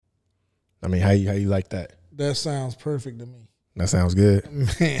I mean, how you like that? That sounds perfect to me. That sounds good.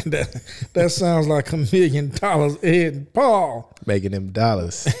 Man, that sounds like $1 million, Ed and Paul. Making them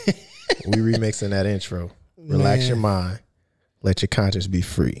dollars. We remixing that intro. Relax your mind. Let your conscience be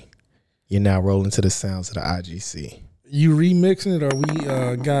free. You're now rolling to the sounds of the IGC. You remixing it, or we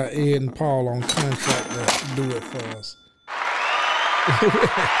got Ed and Paul on contract to do it for us?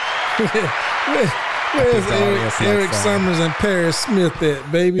 Where's Eric Summers and Paris Smith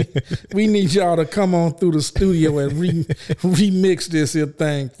at, baby? We need y'all to come on through the studio and remix this here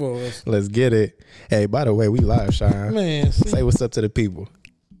thing for us. Let's get it. Hey, by the way, we live, Shine. Man, say what's up to the people.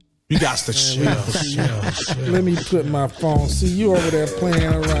 You got to chill. Let me put my phone. See you over there playing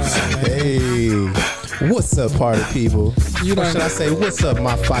around, man. Hey, what's up, party people? Or should I say, what's up,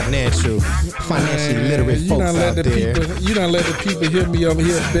 my financially literate folks out there? You done let the people hear me over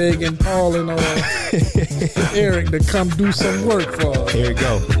here begging Paul and Eric to come do some work for us. Here we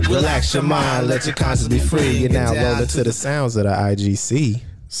go. Relax your mind, let your conscience be free. You're now rolling to the sounds of the IGC.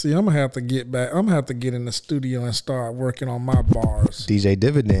 See, I'm gonna have to get back. I'm gonna have to get in the studio and start working on my bars. DJ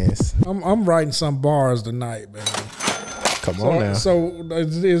Dividends. I'm writing some bars tonight, man. Come on now. So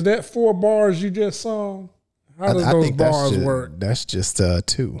is that 4 bars you just sung? How does those bars work? That's just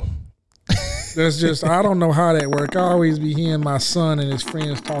 2. That's just, I don't know how that works. I always be hearing my son and his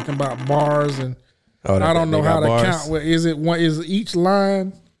friends talking about bars, and I don't know how to count. Is it one? Is each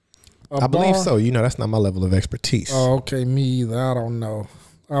line a bar? I believe so. You know, that's not my level of expertise. Oh, okay, me either. I don't know.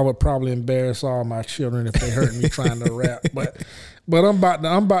 I would probably embarrass all my children if they heard me trying to rap. But I'm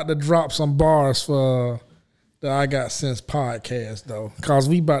about to drop some bars for the I Got Sense podcast though, cause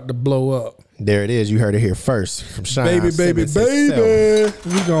we about to blow up. There it is. You heard it here first from Shine. Baby.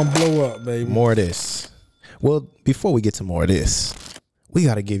 We gonna blow up, baby. More of this. Well, before we get to more of this, we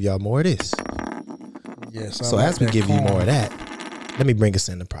got to give y'all more of this. Yes. So as we give you more of that, let me bring us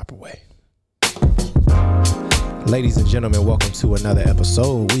in the proper way. Ladies and gentlemen, welcome to another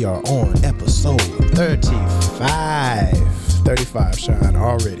episode. We are on episode 35. 35, Shine,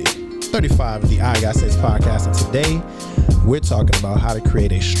 already. 35 of the I Got Sense podcast. And today, we're talking about how to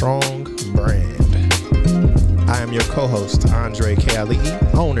create a strong brand. I am your co-host, Andre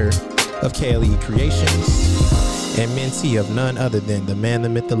KLE, owner of KLE Creations, and mentee of none other than the man, the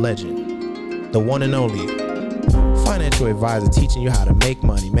myth, the legend, the one and only financial advisor, teaching you how to make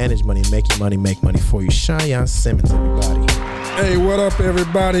money, manage money, make your money, make money for you. Cheyenne Simmons, everybody. Hey, what up,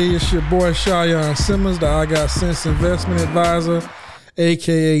 everybody? It's your boy Cheyenne Simmons, the I Got Sense investment advisor,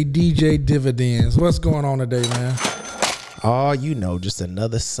 aka DJ Dividends. What's going on today, man? Oh, you know, just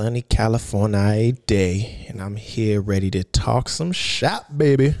another sunny California day, and I'm here ready to talk some shop,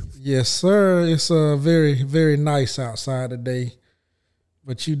 baby. Yes, sir. It's very, very nice outside today.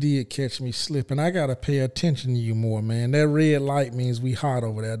 But you did catch me slipping. I got to pay attention to you more, man. That red light means we hot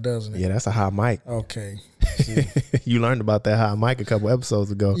over there, doesn't it? Yeah, that's a hot mic. Okay. You learned about that hot mic a couple episodes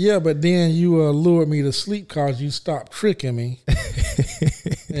ago. Yeah, but then you lured me to sleep because you stopped tricking me.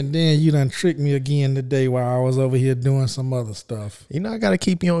 And then you done tricked me again today while I was over here doing some other stuff. You know, I got to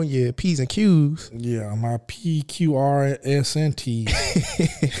keep you on your P's and Q's. Yeah, my P, Q, R, S, and T.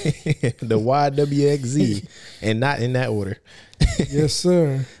 The YWXZ. And not in that order. Yes,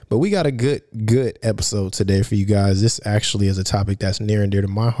 sir. But we got a good episode today for you guys. This actually is a topic that's near and dear to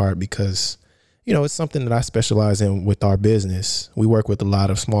my heart because, you know, it's something that I specialize in with our business. We work with a lot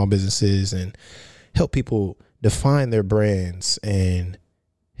of small businesses and help people define their brands and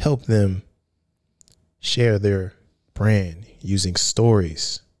help them share their brand using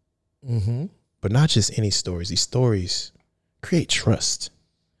stories. Mm-hmm. But not just any stories. These stories create trust,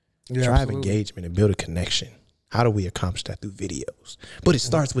 drive engagement, and build a connection. How do we accomplish that? Through videos. But it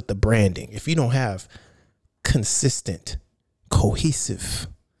starts with the branding. If you don't have consistent, cohesive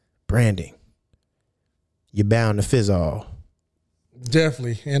branding, you're bound to fizzle.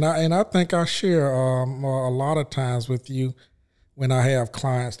 Definitely. And I think I share a lot of times with you when I have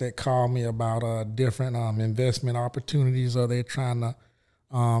clients that call me about different investment opportunities, or they're trying to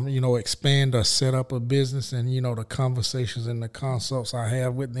expand or set up a business, and, the conversations and the consults I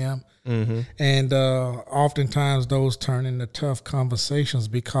have with them. Mm-hmm. And oftentimes those turn into tough conversations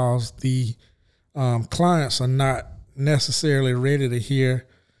because the clients are not necessarily ready to hear,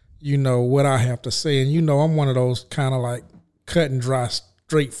 what I have to say. And, I'm one of those kind of like cut and dry,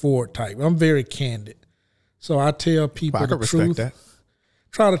 straightforward type. I'm very candid. So I tell people the truth. That.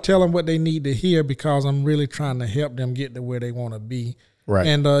 Try to tell them what they need to hear because I'm really trying to help them get to where they want to be. Right.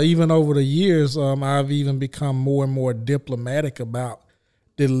 And even over the years, I've even become more and more diplomatic about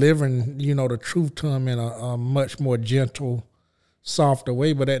delivering, the truth to them in a much more gentle, softer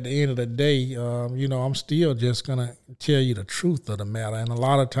way. But at the end of the day, I'm still just going to tell you the truth of the matter. And a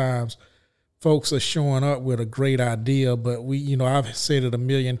lot of times folks are showing up with a great idea, but I've said it a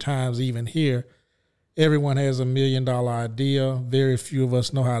million times even here. Everyone has $1 million idea. Very few of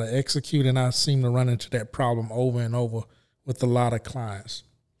us know how to execute, and I seem to run into that problem over and over with a lot of clients.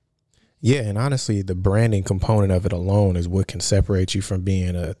 Yeah, and honestly, the branding component of it alone is what can separate you from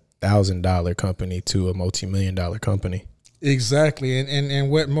being a $1,000 company to a multi-million-dollar company. Exactly,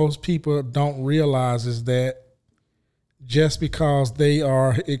 and what most people don't realize is that just because they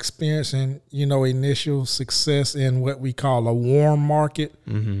are experiencing, initial success in what we call a warm market,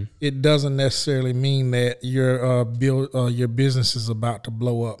 it doesn't necessarily mean that your business is about to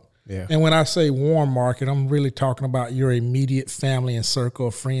blow up. Yeah. And when I say warm market, I'm really talking about your immediate family and circle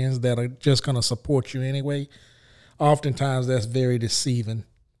of friends that are just going to support you anyway. Oftentimes, that's very deceiving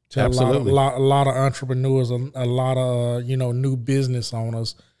to Absolutely. a lot of entrepreneurs, a lot of new business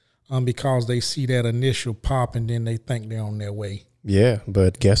owners. Because they see that initial pop and then they think they're on their way. Yeah,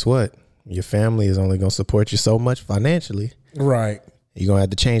 but guess what? Your family is only going to support you so much financially. Right. You're going to have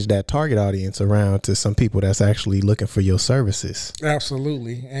to change that target audience around to some people that's actually looking for your services.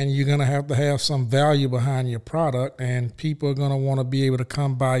 Absolutely. And you're going to have some value behind your product, and people are going to want to be able to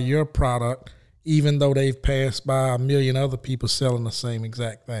come buy your product even though they've passed by a million other people selling the same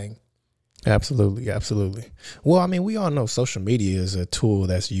exact thing. Absolutely. Absolutely. Well, I mean, we all know social media is a tool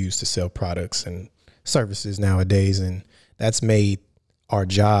that's used to sell products and services nowadays, and that's made our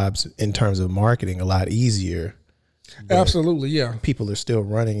jobs in terms of marketing a lot easier. Absolutely, yeah. People are still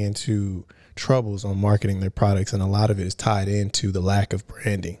running into troubles on marketing their products, and a lot of it is tied into the lack of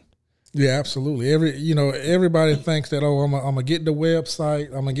branding. Yeah, absolutely. Everybody thinks that, I'm gonna get the website,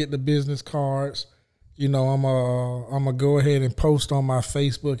 I'm gonna get the business cards. I'm gonna go ahead and post on my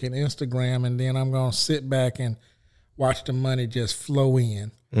Facebook and Instagram, and then I'm gonna sit back and watch the money just flow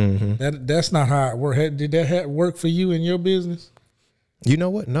in. Mm-hmm. That's not how it works. Did that work for you in your business? You know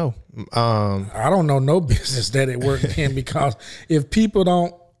what? No. I don't know no business that it worked in, because if people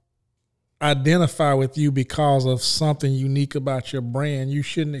don't identify with you because of something unique about your brand, you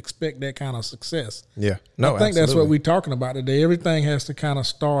shouldn't expect that kind of success. Yeah. No, I think that's what we're talking about today. Everything has to kind of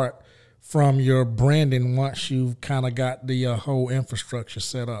start from your branding once you've kind of got the whole infrastructure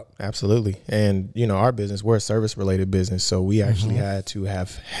set up. Absolutely. And, our business, we're a service-related business, so we actually had to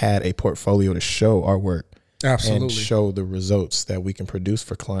have had a portfolio to show our work. Absolutely. And show the results that we can produce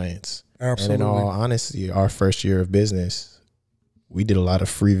for clients. Absolutely. And in all honesty, our first year of business, we did a lot of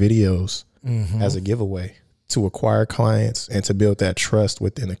free videos as a giveaway to acquire clients and to build that trust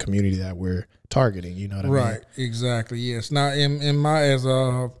within the community that we're targeting. You know what I mean? Right. Exactly. Yes. Now, in my as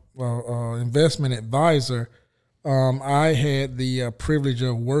a investment advisor, I had the privilege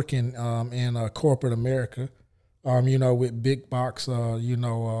of working in corporate America, with big box,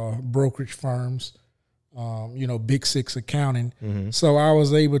 brokerage firms, Big Six accounting. So I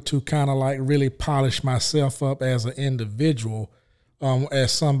was able to kind of like really polish myself up as an individual,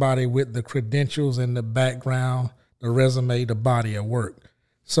 as somebody with the credentials and the background, the resume, the body of work.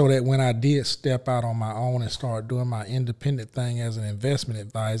 So that when I did step out on my own and start doing my independent thing as an investment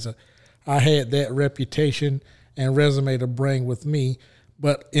advisor, I had that reputation and resume to bring with me.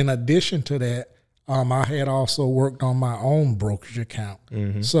 But in addition to that, I had also worked on my own brokerage account.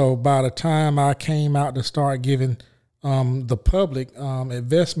 So by the time I came out to start giving the public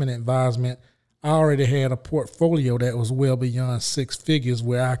investment advisement, I already had a portfolio that was well beyond six figures,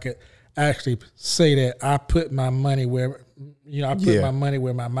 where I could actually say that I put my money where my money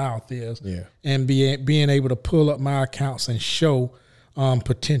where my mouth is, and being able to pull up my accounts and show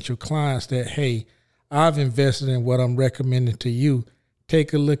potential clients that, hey, I've invested in what I'm recommending to you.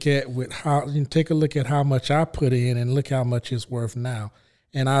 Take a look at how much I put in, and look how much it's worth now.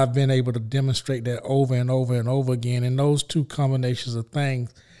 And I've been able to demonstrate that over and over and over again. And those two combinations of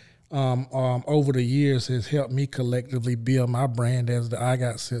things over the years has helped me collectively build my brand as the I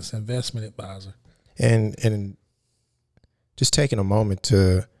Got Sense investment advisor. And just taking a moment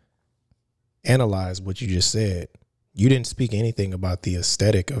to analyze what you just said, you didn't speak anything about the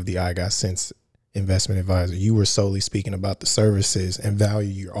aesthetic of the I Got Sense investment advisor. You were solely speaking about the services and value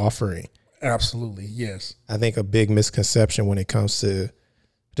you're offering. Absolutely, yes. I think a big misconception when it comes to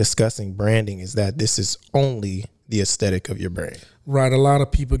discussing branding is that this is only the aesthetic of your brand. Right. A lot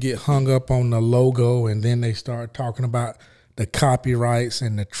of people get hung up on the logo, and then they start talking about the copyrights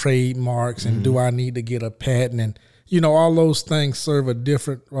and the trademarks and do I need to get a patent, and all those things serve a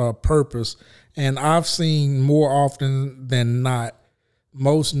different purpose. And I've seen more often than not,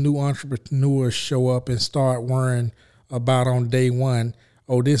 most new entrepreneurs show up and start worrying about on day one,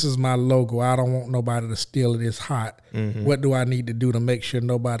 oh, this is my logo, I don't want nobody to steal it, it's hot. What do I need to do to make sure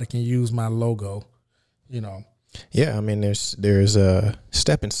nobody can use my logo? Yeah, I mean, there's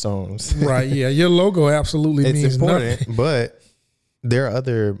stepping stones. Right. Yeah. Your logo absolutely It's means important, nothing. but there are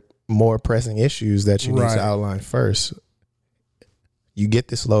other more pressing issues that you need Right. to outline first. You get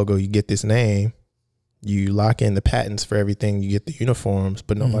this logo, you get this name, you lock in the patents for everything, you get the uniforms,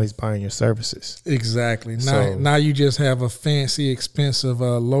 but nobody's buying your services. Exactly. So- Now you just have a fancy, expensive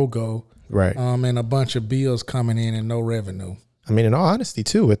logo, Right. and a bunch of bills coming in and no revenue. I mean, in all honesty,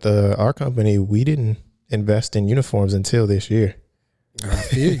 too, with our company, we didn't invest in uniforms until this year. I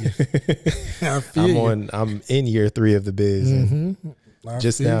feel you. I feel you. I'm in year 3 of the biz and I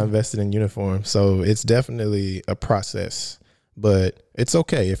just feel now you. invested in uniforms. So it's definitely a process, but it's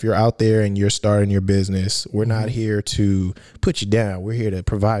okay. If you're out there and you're starting your business, we're not here to put you down. We're here to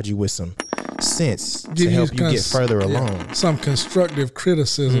provide you with some sense to help you get further along. Some constructive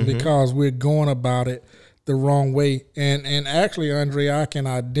criticism because we're going about it the wrong way. And actually, Andre, I can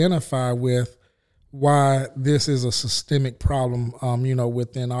identify with why this is a systemic problem,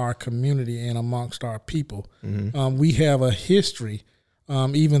 within our community and amongst our people. We have a history,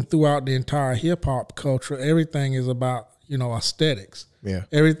 even throughout the entire hip hop culture. Everything is about, aesthetics. Yeah.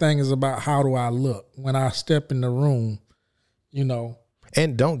 Everything is about how do I look when I step in the room,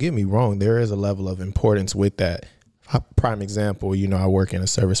 And don't get me wrong, there is a level of importance with that. Prime example, I work in a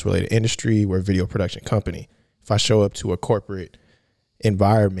service-related industry. We're a video production company. If I show up to a corporate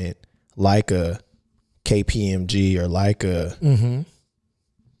environment like a KPMG or like a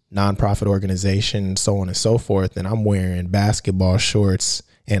nonprofit organization, so on and so forth, and I'm wearing basketball shorts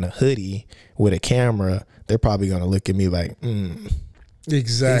and a hoodie with a camera, they're probably going to look at me like,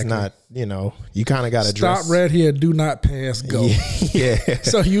 exactly. he's not, you kind of got to dress. Stop right here. Do not pass go. Yeah.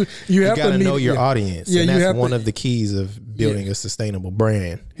 So you have got to meet, know your audience. Yeah, and you that's have one to, of the keys of building a sustainable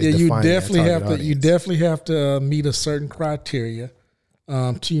brand. Yeah, is you defining that definitely have target to. You audience. definitely have to meet a certain criteria,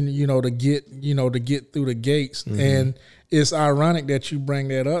 to get through the gates. And it's ironic that you bring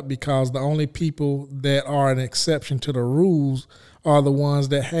that up because the only people that are an exception to the rules are the ones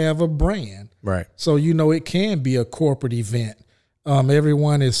that have a brand. Right. So it can be a corporate event.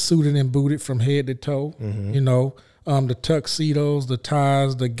 Everyone is suited and booted from head to toe. The tuxedos, the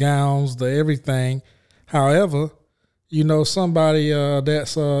ties, the gowns, the everything. However, somebody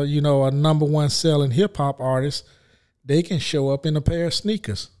that's a number one selling hip hop artist, they can show up in a pair of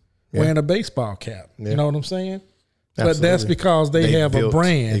sneakers wearing a baseball cap. You know what I'm saying? But that's because they have a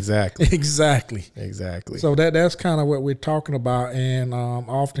brand. Exactly. Exactly. So that's kind of what we're talking about. And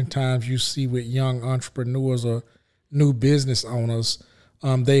oftentimes you see with young entrepreneurs or new business owners,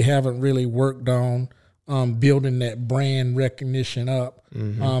 they haven't really worked on building that brand recognition up,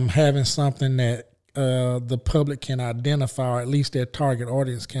 having something that the public can identify, or at least their target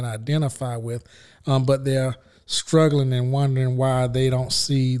audience can identify with, but they're struggling and wondering why they don't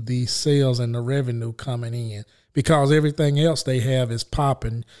see the sales and the revenue coming in because everything else they have is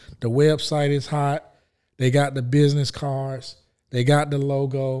popping. The website is hot. They got the business cards. They got the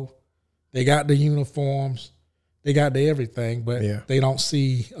logo. They got the uniforms. They got the everything, but they don't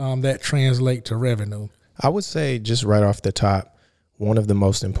see that translate to revenue. I would say just right off the top, one of the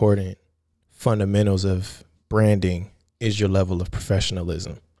most important fundamentals of branding is your level of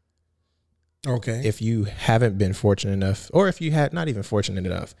professionalism. Okay. If you haven't been fortunate enough, or if you had not even fortunate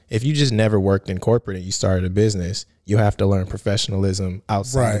enough, if you just never worked in corporate and you started a business, you have to learn professionalism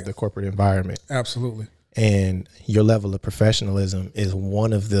outside of the corporate environment. Absolutely. And your level of professionalism is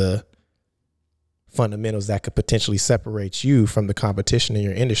one of the fundamentals that could potentially separate you from the competition in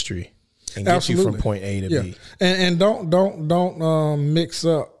your industry and get you from point A to B. And don't mix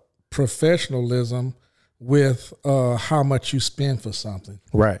up professionalism with how much you spend for something.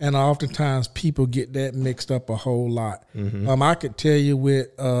 Right. And oftentimes people get that mixed up a whole lot. I could tell you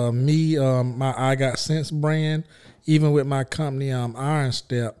with me, my I Got Sense brand, even with my company, Iron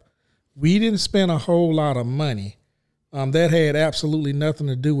Step, we didn't spend a whole lot of money. That had absolutely nothing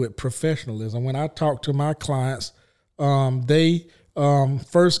to do with professionalism. When I talk to my clients, they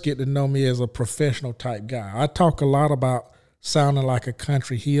first get to know me as a professional type guy. I talk a lot about sounding like a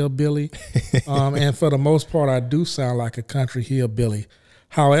country hillbilly. And for the most part, I do sound like a country hillbilly.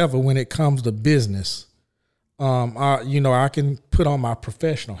 However, when it comes to business, I can put on my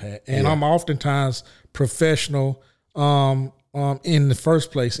professional hat. And I'm oftentimes professional in the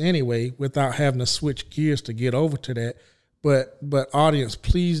first place anyway, without having to switch gears to get over to that. But audience,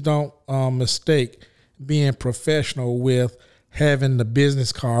 please don't mistake being professional with having the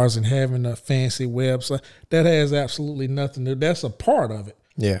business cards and having a fancy website. That has absolutely nothing to do. That's a part of it.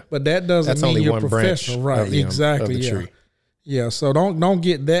 Yeah. But that doesn't That's mean only you're one professional. branch Right. of the, Exactly. of the tree. Yeah, so don't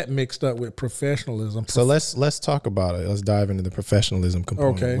get that mixed up with professionalism. So let's talk about it. Let's dive into the professionalism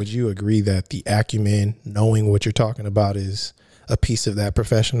component. Okay. Would you agree that the acumen, knowing what you're talking about, is a piece of that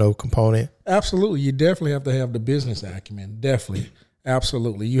professional component? Absolutely. You definitely have to have the business acumen. Definitely.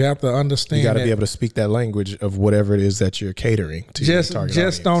 Absolutely. You have to understand. You got to be able to speak that language of whatever it is that you're catering to. Just your target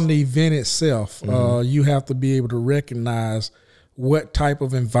audience. on the event itself, you have to be able to recognize what type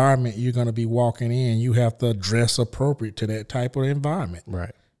of environment you're going to be walking in. You have to dress appropriate to that type of environment.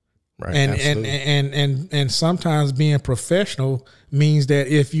 Right. And sometimes being professional means that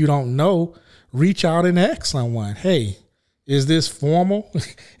if you don't know, reach out and ask someone, hey, is this formal?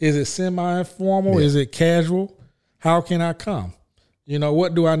 Is it semi-informal? Yeah. Is it casual? How can I come? You know,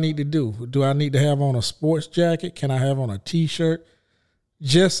 what do I need to do? Do I need to have on a sports jacket? Can I have on a T-shirt?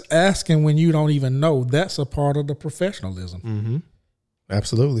 Just asking when you don't even know, that's a part of the professionalism. Mm-hmm.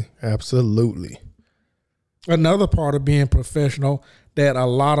 Absolutely. Another part of being professional that a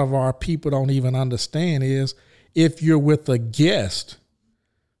lot of our people don't even understand is if you're with a guest,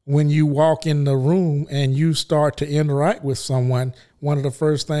 when you walk in the room and you start to interact with someone, one of the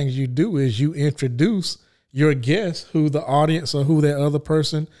first things you do is you introduce your guest, who the audience or who that other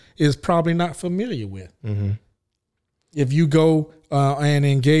person is probably not familiar with. Mm-hmm. If you go and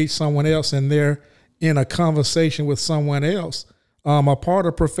engage someone else and they're in a conversation with someone else, a part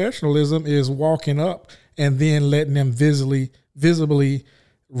of professionalism is walking up and then letting them visibly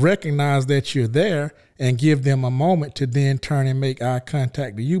recognize that you're there and give them a moment to then turn and make eye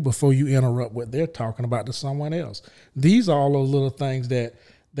contact to you before you interrupt what they're talking about to someone else. These are all those little things that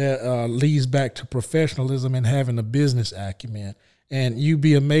leads back to professionalism and having a business acumen. And you'd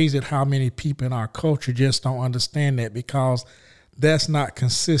be amazed at how many people in our culture just don't understand that, because that's not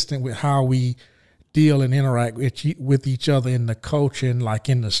consistent with how we deal and interact with each other in the culture and like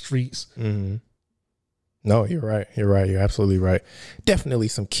in the streets. Mm-hmm. No, you're right. You're absolutely right. Definitely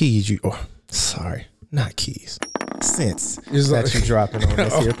some keys. Not keys. Sense that you're dropping on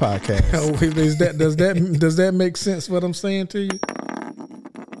this here podcast. Does that make sense what I'm saying to you?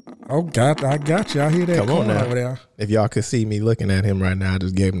 Oh God, I got you. I hear that. Come on now. Over there. If y'all could see me looking at him right now, I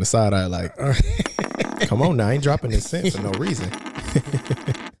just gave him the side eye like, come on now, I ain't dropping this sense for no reason.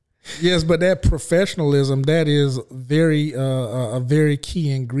 Yes, but that professionalism, that is a very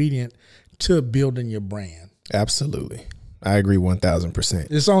key ingredient to building your brand. Absolutely. I agree 1,000%.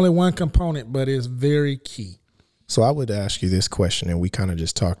 It's only one component, but it's very key. So I would ask you this question, and we kind of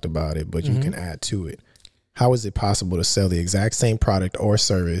just talked about it, but you can add to it. How is it possible to sell the exact same product or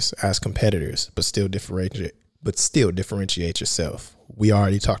service as competitors, but still differentiate yourself? We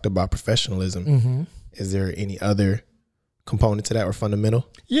already talked about professionalism. Mm-hmm. Is there any other component to that or fundamental?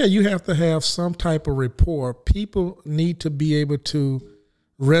 Yeah, you have to have some type of rapport. People need to be able to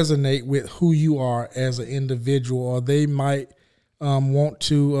resonate with who you are as an individual, or they might want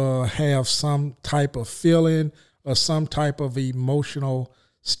to have some type of feeling or some type of emotional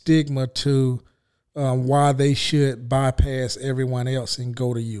stigma to why they should bypass everyone else and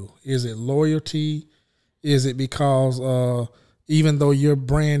go to you. Is it loyalty? Is it because even though your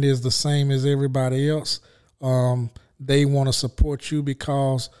brand is the same as everybody else, they want to support you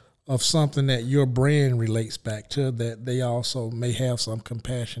because of something that your brand relates back to, that they also may have some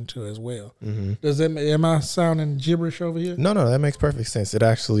compassion to as well. Mm-hmm. Am I sounding gibberish over here? No, that makes perfect sense. It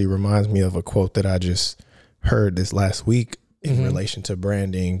actually reminds me of a quote that I just heard this last week in relation to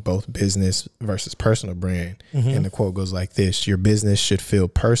branding, both business versus personal brand. Mm-hmm. And the quote goes like this: your business should feel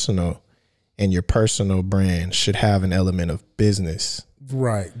personal, and your personal brand should have an element of business.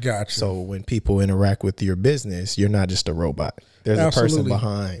 Right, gotcha. So when people interact with your business, you're not just a robot. There's a person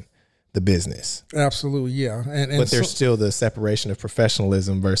behind the business. Absolutely, yeah. But there's still the separation of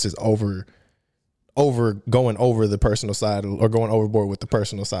professionalism versus going over the personal side, or going overboard with the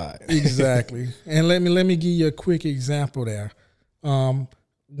personal side. Exactly. And let me give you a quick example there.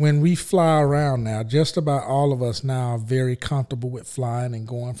 When we fly around now, just about all of us now are very comfortable with flying and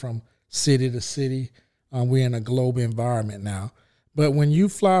going from city to city. We're in a global environment now. But when you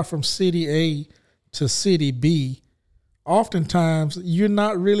fly from city A to city B, oftentimes you're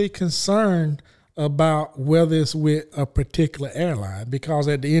not really concerned about whether it's with a particular airline, because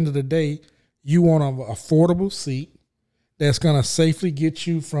at the end of the day, you want an affordable seat that's going to safely get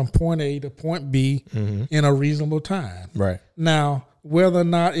you from point A to point B in a reasonable time. Right. Now, whether or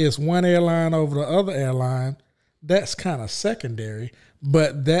not it's one airline over the other airline, that's kind of secondary,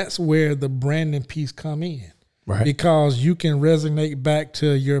 but that's where the branding piece come in. Right. Because you can resonate back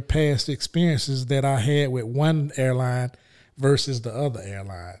to your past experiences that I had with one airline versus the other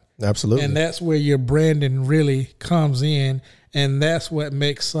airline. Absolutely. And that's where your branding really comes in, and that's what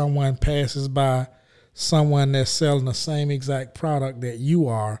makes someone passes by someone that's selling the same exact product that you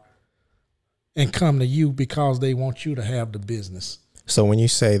are and come to you because they want you to have the business. So when you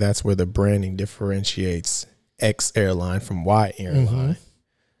say that's where the branding differentiates X airline from Y airline,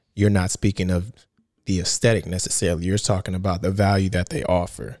 you're not speaking of the aesthetic necessarily. You're talking about the value that they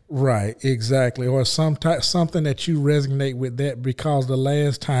offer. Right, exactly. Or something that you resonate with that because the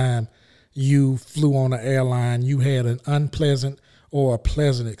last time you flew on an airline, you had an unpleasant or a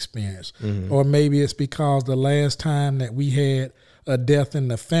pleasant experience. Or maybe it's because the last time that we had a death in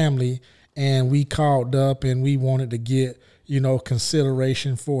the family and we called up and we wanted to get,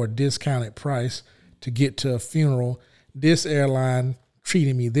 consideration for a discounted price to get to a funeral. This airline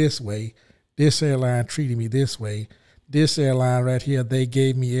treated me this way. This airline treated me this way. This airline right here, they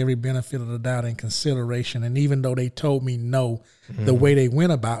gave me every benefit of the doubt and consideration. And even though they told me no, the way they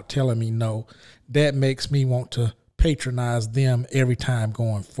went about telling me no, that makes me want to patronize them every time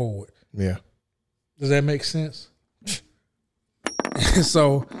going forward. Yeah. Does that make sense?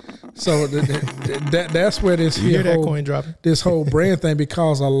 So that's where this this whole brand thing,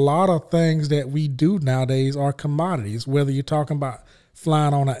 because a lot of things that we do nowadays are commodities, whether you're talking about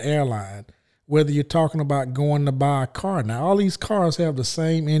flying on an airline, whether you're talking about going to buy a car. Now, all these cars have the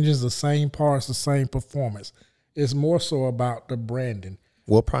same engines, the same parts, the same performance. It's more so about the branding.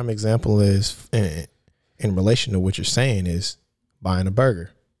 Well, prime example is in relation to what you're saying is buying a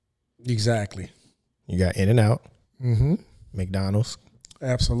burger. Exactly. You got In-N-Out, McDonald's,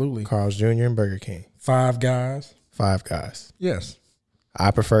 absolutely, Carl's Jr. and Burger King. Five Guys. Yes.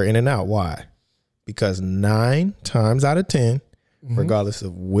 I prefer In-N-Out. Why? Because 9 times out of 10, regardless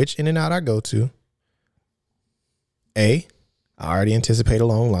of which In-N-Out I go to, I already anticipate a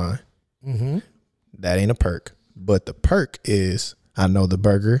long line. That ain't a perk. But the perk is I know the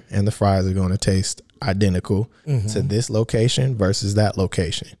burger and the fries are going to taste identical to this location versus that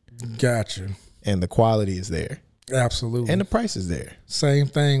location. Gotcha. And the quality is there. Absolutely. And the price is there. Same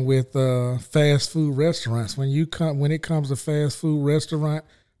thing with fast food restaurants. When it comes to fast food restaurant,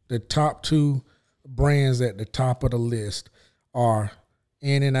 the top 2 brands at the top of the list are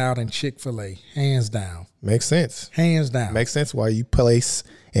In-N-Out and Chick-fil-A, hands down. Makes sense. Hands down. Makes sense why you place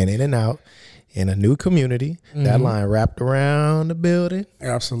an In-N-Out in a new community. That line wrapped around the building.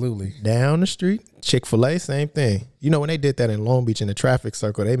 Absolutely. Down the street. Chick-fil-A, same thing. When they did that in Long Beach in the traffic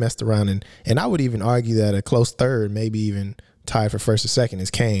circle, they messed around. And I would even argue that a close third, maybe even tied for first or second,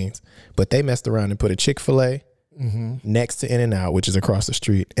 is Cane's. But they messed around and put a Chick-fil-A next to In-N-Out, which is across the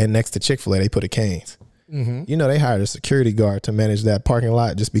street. And next to Chick-fil-A, they put a Cane's. They hired a security guard to manage that parking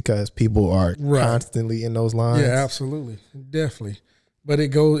lot just because people are constantly in those lines. Yeah, absolutely. Definitely. But it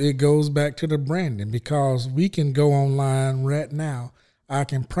goes back to the branding, because we can go online right now. I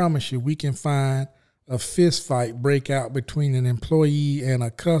can promise you we can find a fist fight break out between an employee and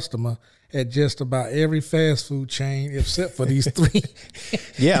a customer at just about every fast food chain except for these 3.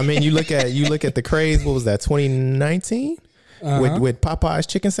 Yeah, I mean, you look at the craze. What was that? 2019 with Popeye's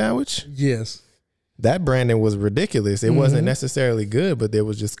chicken sandwich. Yes, that branding was ridiculous. It wasn't necessarily good, but there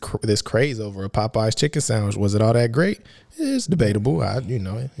was just this craze over a Popeye's chicken sandwich. Was it all that great? It's debatable. It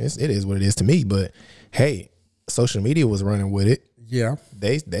is what it is to me. But hey, social media was running with it. Yeah,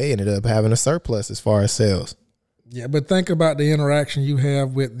 they ended up having a surplus as far as sales. Yeah, but think about the interaction you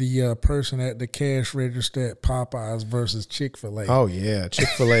have with the person at the cash register at Popeyes versus Chick-fil-A. Oh yeah,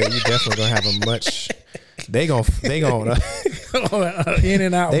 Chick-fil-A. You definitely gonna have a much. They gonna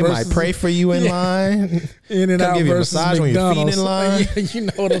In-N-Out. They might pray for you in line. In-N-Out give you a versus massage McDonald's. when your feet in line. Yeah, you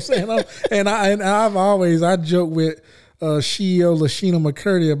know what I'm saying. I joke with Lashina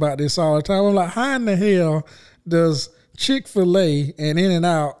McCurdy about this all the time. I'm like, how in the hell does Chick-fil-A and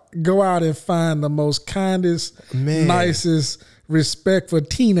In-N-Out go out and find the most kindest, nicest, respectful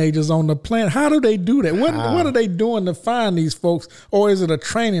teenagers on the planet? How do they do that? What are they doing to find these folks? Or is it a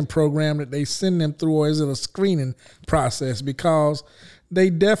training program that they send them through, or is it a screening process? Because they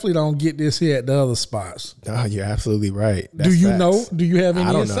definitely don't get this here at the other spots. Oh, you're absolutely right. That's do you facts. know? Do you have any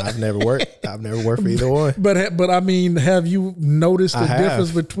I don't insight? know. I've never worked for either one. But I mean, have you noticed the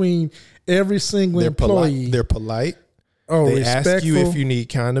difference between every single employee? They're polite. Oh, they respectful. ask you if you need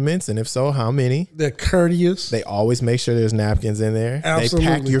condiments, and if so, how many. They're courteous. They always make sure there's napkins in there. Absolutely.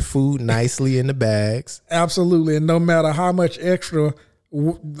 They pack your food nicely in the bags. Absolutely, and no matter how much extra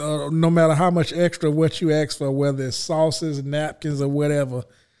what you ask for, whether it's sauces, napkins, or whatever,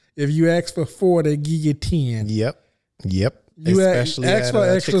 if you ask for 4, they give you 10. Yep. You Especially ask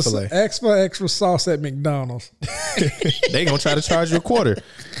for Chick-fil-A. extra sauce at McDonald's. They gonna try to charge you $0.25.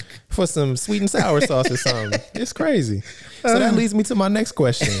 for some sweet and sour sauce or something. It's crazy. So that leads me to my next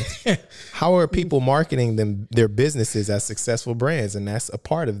question. How are people marketing their businesses as successful brands? And that's a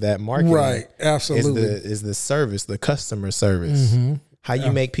part of that marketing. Right. Absolutely. Is the service, the customer service. How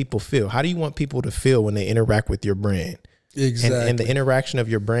you make people feel. How do you want people to feel when they interact with your brand? Exactly. And the interaction of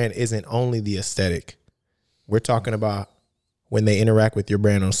your brand isn't only the aesthetic. We're talking about when they interact with your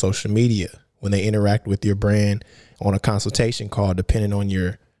brand on social media, when they interact with your brand on a consultation call, depending on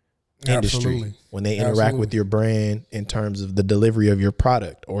your industry, Absolutely. when they interact with your brand in terms of the delivery of your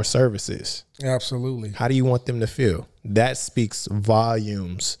product or services. Absolutely. How do you want them to feel? That speaks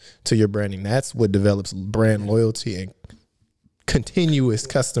volumes to your branding. That's what develops brand loyalty and continuous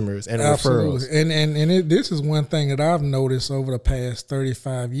customers and referrals. And this is one thing that I've noticed over the past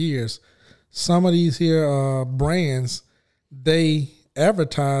 35 years. Some of these here brands, they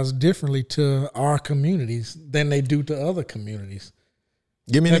advertise differently to our communities than they do to other communities.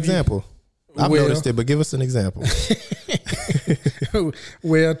 Give me an example. I've noticed it, but give us an example. Well,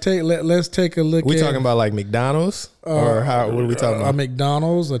 let's take a look. We talking about like McDonald's or how? What are we talking about? A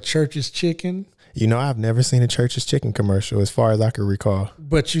McDonald's, a Church's Chicken. You know, I've never seen a Church's Chicken commercial as far as I can recall.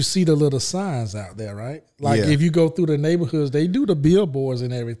 But you see the little signs out there, right? Like Yeah. if you go through the neighborhoods, they do the billboards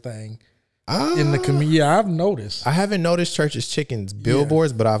and everything in the community. Yeah, I've noticed. I haven't noticed Church's Chicken's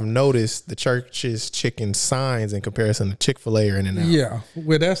billboards, but I've noticed the Church's Chicken signs in comparison to Chick-fil-A or In-N-Out. Yeah,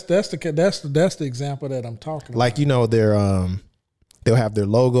 well, that's the example that I'm talking Like, about. you know, they'll have their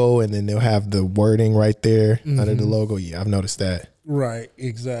logo and then they'll have the wording right there under the logo. Yeah, I've noticed that. Right,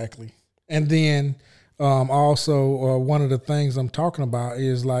 exactly. And then also one of the things I'm talking about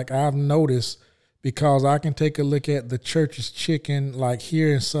is like I've noticed, because I can take a look at the Church's Chicken like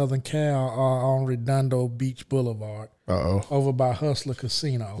here in Southern Cal on Redondo Beach Boulevard over by Hustler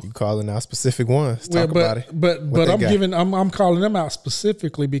Casino. You calling out specific ones. Talk about it. But I'm calling them out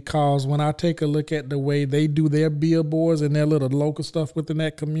specifically because when I take a look at the way they do their billboards and their little local stuff within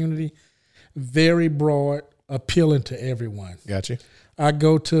that community, very broad, appealing to everyone. Got you. I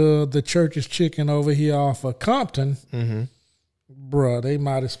go to the Church's Chicken over here off of Compton. Bruh, they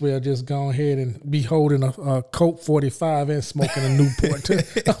might as well just go ahead and be holding a Coke 45 and smoking a Newport.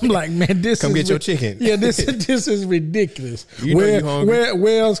 I'm like, man, this Come is get your chicken. Yeah, this is ridiculous. You know you hungry.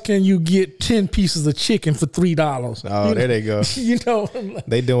 Where else can you get 10 pieces of chicken for $3? Oh, there they go. You know,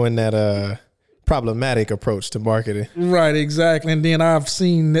 They doing that problematic approach to marketing. right? Exactly. And then I've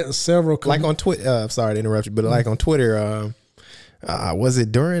seen that several Like on Twitter. Sorry to interrupt you, but like on Twitter. Was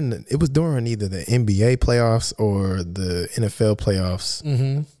it during? It was during either the NBA playoffs or the NFL playoffs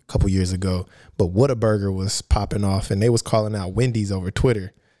a couple years ago. But Whataburger was popping off, and they was calling out Wendy's over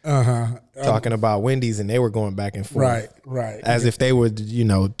Twitter, talking about Wendy's, and they were going back and forth, right, as if they were, you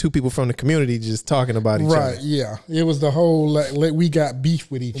know, two people from the community just talking about each right. other. Yeah, it was the whole like we got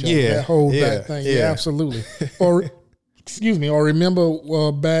beef with each other. Yeah, That whole yeah, that thing. yeah. Yeah, absolutely. Or excuse me. Or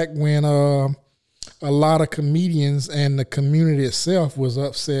remember back when a lot of comedians and the community itself was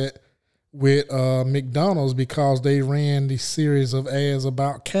upset with McDonald's because they ran the series of ads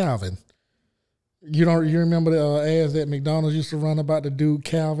about Calvin. You remember the ads that McDonald's used to run about the dude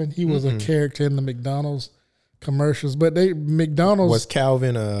Calvin? He was a character in the McDonald's commercials, but McDonald's Was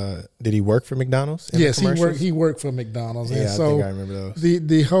Calvin? Did he work for McDonald's? Yes, he worked for McDonald's. Yeah, and I so think I remember those.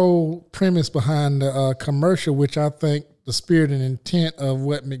 The whole premise behind the commercial, which I think the spirit and intent of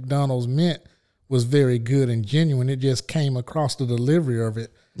what McDonald's meant was very good and genuine. It just came across the delivery of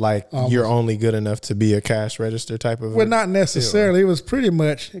it. Like you're only good enough to be a cash register type of. Well, not necessarily. It was pretty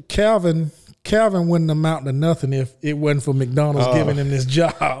much Calvin wouldn't amount to nothing if it wasn't for McDonald's giving him this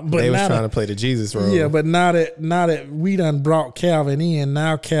job. But they was trying to play the Jesus role. Yeah, but now that we done brought Calvin in,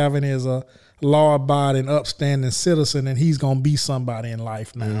 now Calvin is a law-abiding, upstanding citizen, and he's gonna be somebody in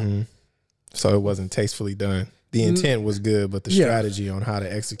life now. So it wasn't tastefully done. The intent was good, but the strategy on how to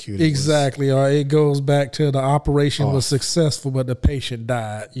execute it exactly. Or it goes back to the operation was successful, but the patient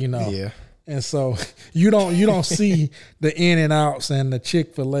died. You know. Yeah. And so you don't see the In-N-Outs and the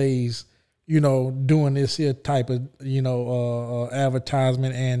Chick-fil-A's, you know, doing this here type of, you know,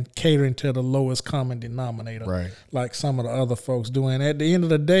 advertisement and catering to the lowest common denominator, Right. like some of the other folks doing. At the end of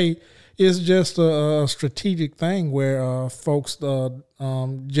the day, it's just a strategic thing where folks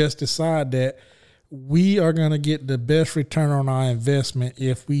just decide that we are going to get the best return on our investment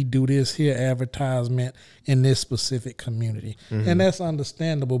if we do this here advertisement in this specific community. And that's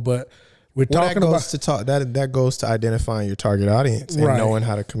understandable, but we're talking about that goes to identifying your target audience and knowing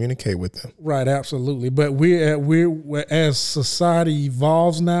how to communicate with them. Right, absolutely. But we're as society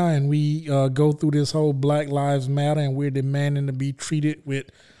evolves now, and we go through this whole Black Lives Matter, and we're demanding to be treated with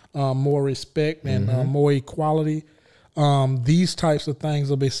more respect and more equality. these types of things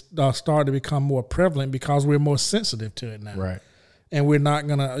will be start to become more prevalent because we're more sensitive to it now. Right. And we're not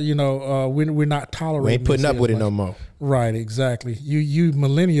gonna, we're not tolerating. We ain't putting up with it no more. Right, exactly. You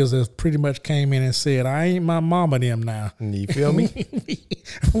millennials have pretty much came in and said, "I ain't my mama them now." You feel me?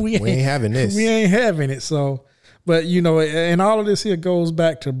 we ain't having this. We ain't having it. So, but and all of this here goes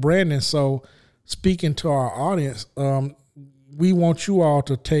back to Brandon. So, speaking to our audience, we want you all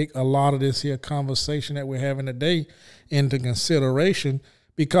to take a lot of this here conversation that we're having today into consideration,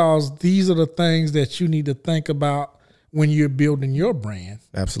 because these are the things that you need to think about when you're building your brand.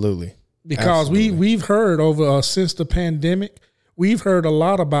 Absolutely. Because we've heard over since the pandemic, we've heard a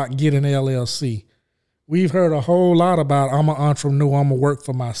lot about getting an LLC. We've heard a whole lot about I'm an entrepreneur, I'm gonna work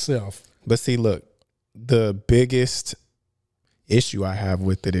for myself. But see, look, the biggest issue I have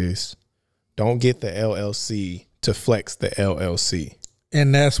with it is don't get the LLC to flex the LLC.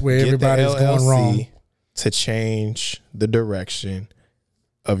 And that's where everybody's going wrong. To change the direction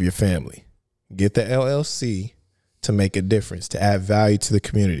of your family. Get the LLC to make a difference, to add value to the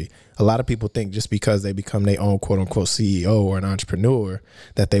community. A lot of people think just because they become their own quote unquote CEO or an entrepreneur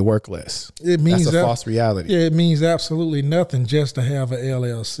that they work less. That's a false reality. Yeah, it means absolutely nothing just to have an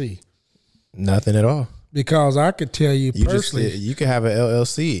LLC. Nothing at all. Because I could tell you personally, you can have an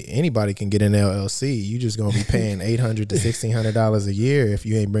LLC. Anybody can get an LLC. You just gonna be paying $800 to $1,600 a year if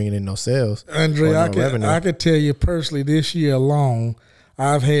you ain't bringing in no sales. Andre, I could tell you personally, this year alone,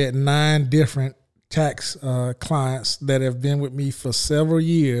 I've had 9 different tax clients that have been with me for several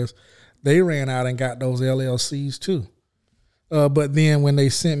years. They ran out and got those LLCs too. But then when they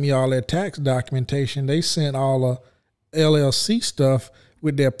sent me all their tax documentation, they sent all the LLC stuff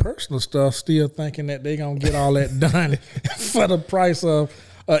with their personal stuff, still thinking that they're going to get all that done for the price of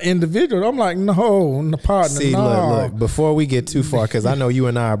an individual. I'm like, no, partner, See, no. Look, before we get too far, because I know you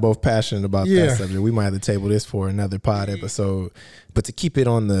and I are both passionate about that subject. We might have to table this for another pod episode. But to keep it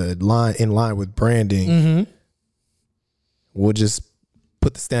on the line, in line with branding, we'll just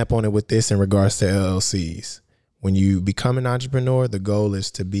put the stamp on it with this in regards to LLCs. When you become an entrepreneur, the goal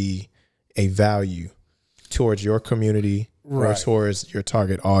is to be a value towards your community or towards your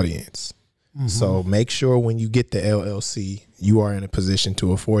target audience. So make sure when you get the LLC, you are in a position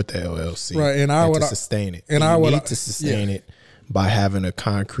to afford the LLC, right? And I would to sustain it. And you I would need to sustain it by having a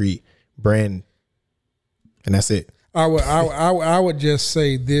concrete brand, and that's it. I would just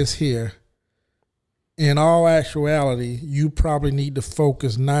say this here. In all actuality, you probably need to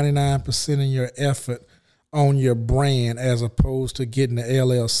focus 99% of your effort on your brand as opposed to getting the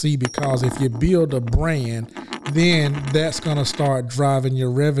LLC, because if you build a brand, then that's going to start driving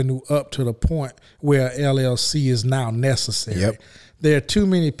your revenue up to the point where LLC is now necessary. Yep. There are too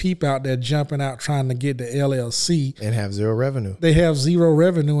many people out there jumping out trying to get the LLC. And have zero revenue. They have zero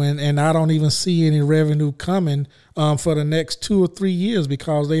revenue, and I don't even see any revenue coming for the next 2 or 3 years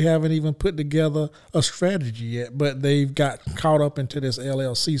because they haven't even put together a strategy yet. But they've got caught up into this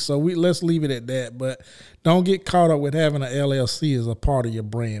LLC. So let's leave it at that. But don't get caught up with having an LLC as a part of your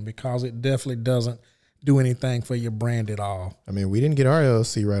brand, because it definitely doesn't do anything for your brand at all. I mean, we didn't get our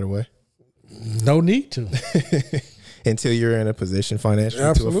LLC right away. No need to. Until you're in a position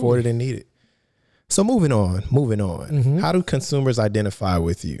financially to afford it and need it. So moving on. How do consumers identify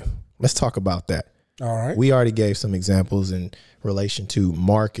with you? Let's talk about that. All right. We already gave some examples in relation to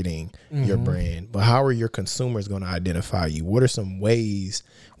marketing your brand, but how are your consumers going to identify you? What are some ways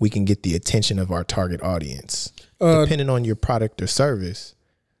we can get the attention of our target audience? Depending on your product or service,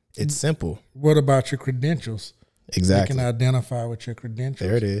 it's simple. What about your credentials? Exactly. You can identify with your credentials.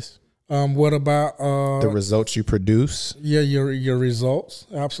 There it is. What about the results you produce? Yeah, your results.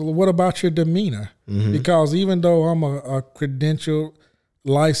 Absolutely. What about your demeanor? Because even though I'm a credentialed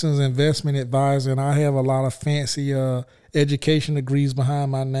licensed investment advisor and I have a lot of fancy education degrees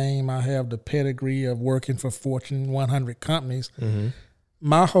behind my name, I have the pedigree of working for Fortune 100 companies.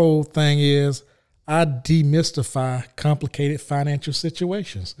 My whole thing is I demystify complicated financial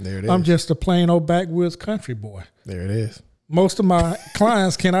situations. There it is. I'm just a plain old backwoods country boy. There it is. Most of my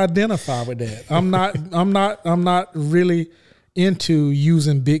clients can identify with that. I'm not really into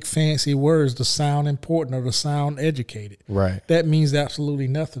using big fancy words to sound important or to sound educated. Right. That means absolutely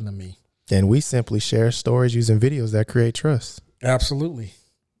nothing to me. And we simply share stories using videos that create trust. Absolutely.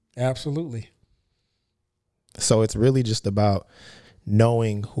 Absolutely. So it's really just about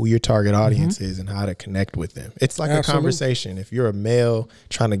knowing who your target audience is and how to connect with them. It's like a conversation. If you're a male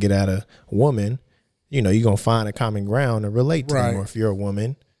trying to get at a woman, you know, you're going to find a common ground to relate to them. Or if you're a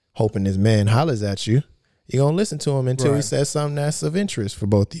woman hoping this man hollers at you, you're going to listen to him until he says something that's of interest for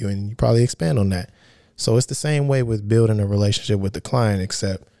both of you, and you probably expand on that. So it's the same way with building a relationship with the client,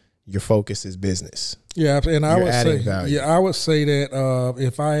 except your focus is business. Yeah, and I You're would adding say, value. I would say that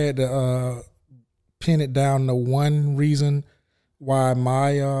if I had to pin it down to one reason why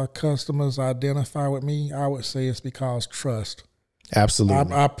my customers identify with me, I would say it's because trust.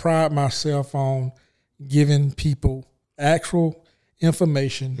 Absolutely. I pride myself on giving people actual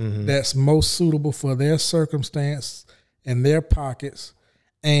information that's most suitable for their circumstance and their pockets,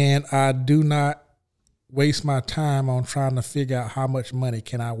 and I do not waste my time on trying to figure out how much money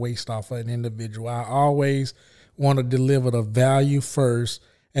can I waste off of an individual. I always want to deliver the value first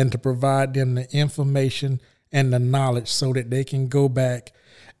and to provide them the information and the knowledge so that they can go back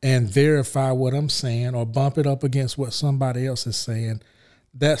and verify what I'm saying or bump it up against what somebody else is saying.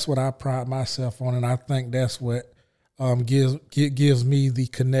 That's what I pride myself on, and I think that's what gives me the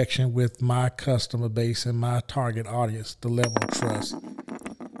connection with my customer base and my target audience, the level of trust.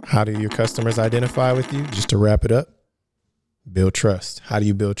 How do your customers identify with you? Just to wrap it up, build trust. How do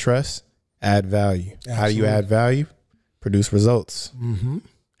you build trust? Add value. Absolutely. How do you add value? Produce results. Mm-hmm.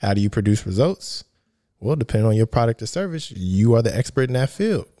 How do you produce results? Well, depending on your product or service, you are the expert in that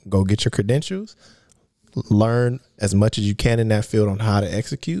field. Go get your credentials, learn as much as you can in that field on how to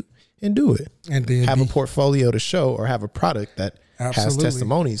execute, and do it. And then Have a portfolio to show, or have a product that Absolutely.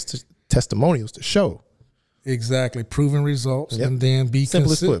 has testimonials to show. Exactly, proven results, Yep. and then be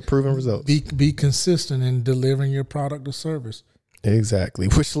Simplest put, proven results. Be consistent in delivering your product or service. Exactly.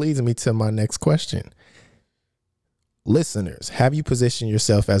 Which leads me to my next question. Listeners, have you positioned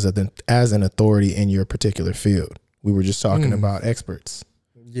yourself as an authority in your particular field? We were just talking about experts.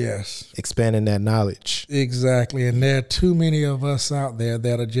 Yes, Expanding that knowledge. exactly. And there are too many of us out there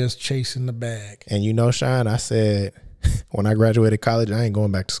that are just chasing the bag. And you know, Sean, I said when I graduated college, I ain't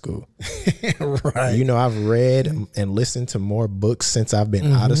going back to school. Right. You know, I've read and listened to more books since I've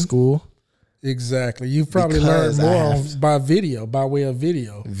been out of school. Exactly. You've probably Because learned more by way of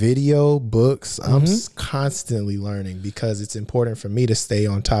video. Video, books, I'm constantly learning because it's important for me to stay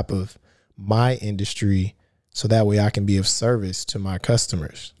on top of my industry so that way I can be of service to my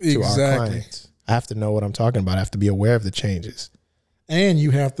customers, to our Exactly. clients. I have to know what I'm talking about. I have to be aware of the changes. And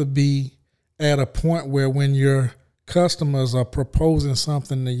you have to be at a point where when your customers are proposing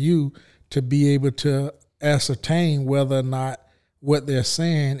something to you, to be able to ascertain whether or not what they're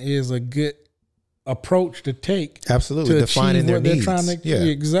saying is a good approach to take. Absolutely. To Defining achieve their what they're needs. trying to- yeah.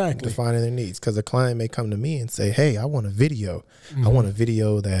 exactly. Defining their needs. Because a client may come to me and say, hey, I want a video. I want a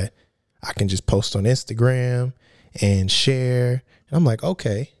video that I can just post on Instagram and share. And I'm like,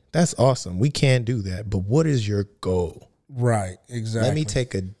 okay, that's awesome. We can do that. But what is your goal? Right. Exactly. Let me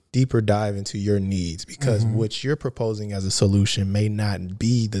take a deeper dive into your needs, because what you're proposing as a solution may not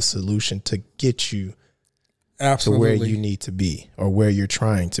be the solution to get you Absolutely. to where you need to be or where you're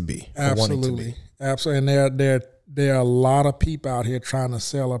trying to be or wanting to be. Absolutely. And there are a lot of people out here trying to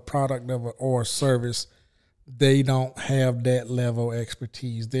sell a product or a service. They don't have that level of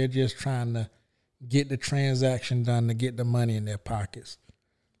expertise. They're just trying to get the transaction done to get the money in their pockets.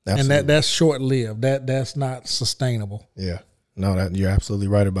 Absolutely. And that's short lived. That's not sustainable. Yeah. No, you're absolutely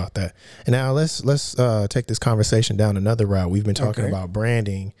right about that. And now let's take this conversation down another route. We've been talking about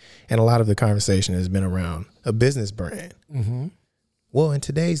branding, and a lot of the conversation has been around a business brand. Mm-hmm. Well, in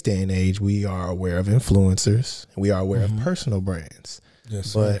today's day and age, we are aware of influencers, and we are aware of personal brands.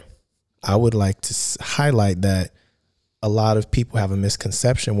 Yes, But I would like to highlight that a lot of people have a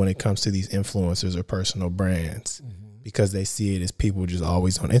misconception when it comes to these influencers or personal brands, because they see it as people just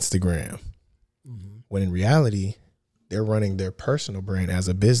always on Instagram. When in reality, they're running their personal brand as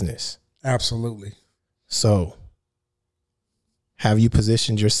a business. Absolutely. So have you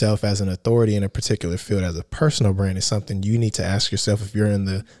positioned yourself as an authority in a particular field as a personal brand is something you need to ask yourself if you're in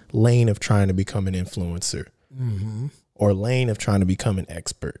the lane of trying to become an influencer or lane of trying to become an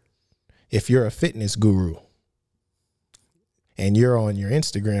expert. If you're a fitness guru and you're on your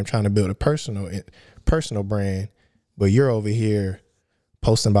Instagram trying to build a personal brand, but you're over here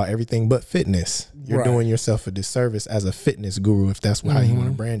posting about everything but fitness, you're doing yourself a disservice as a fitness guru if that's how you want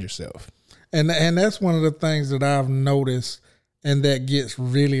to brand yourself. And that's one of the things that I've noticed and that gets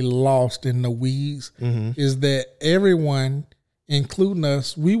really lost in the weeds is that everyone, including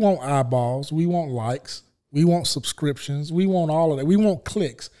us, we want eyeballs, we want likes, we want subscriptions, we want all of that. We want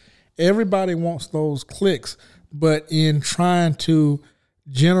clicks. Everybody wants those clicks, but in trying to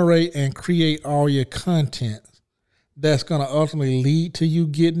generate and create all your content that's going to ultimately lead to you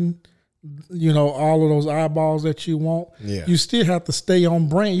getting, all of those eyeballs that you want. Yeah. You still have to stay on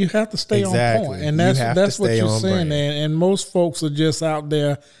brand. You have to stay on point. And that's what you're saying there. And most folks are just out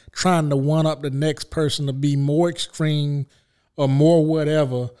there trying to one up the next person to be more extreme or more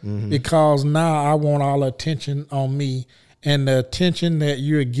whatever, because now I want all the attention on me. and the attention that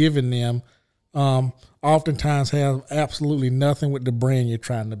you're giving them oftentimes have absolutely nothing with the brand you're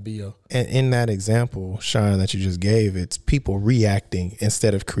trying to build. And in that example, Sean, that you just gave, it's people reacting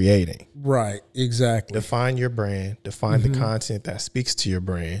instead of creating. Right, exactly. Define your brand, define the content that speaks to your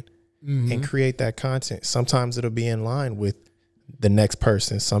brand, and create that content. Sometimes it'll be in line with the next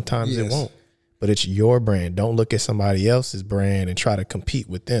person. Sometimes it won't. But it's your brand. Don't look at somebody else's brand and try to compete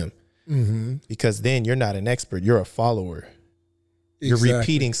with them. Because then you're not an expert. You're a follower. You're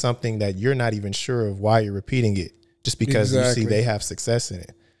repeating something that you're not even sure of why you're repeating it just because you see they have success in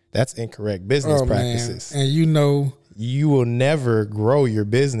it. That's incorrect business practices. Man. And you will never grow your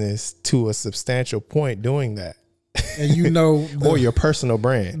business to a substantial point doing that. And or your personal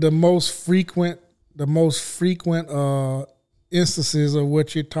brand. The most frequent instances of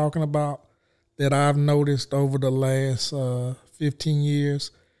what you're talking about that I've noticed over the last 15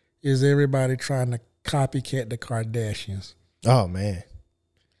 years is everybody trying to copycat the Kardashians. Oh, man.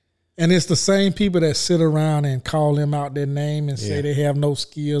 And it's the same people that sit around and call them out their name and say they have no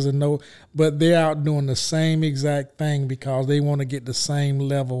skills but they're out doing the same exact thing because they want to get the same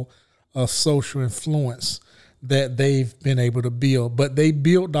level of social influence that they've been able to build. But they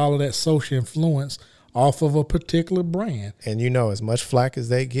built all of that social influence off of a particular brand. And as much flack as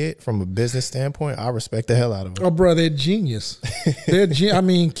they get from a business standpoint, I respect the hell out of them. Oh, bro, they're genius. I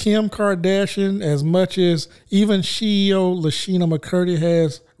mean, Kim Kardashian, as much as even CEO Lashina McCurdy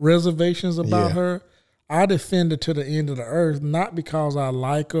has reservations about her, I defend her to the end of the earth, not because I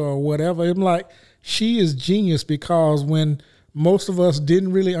like her or whatever. I'm like, she is genius because when most of us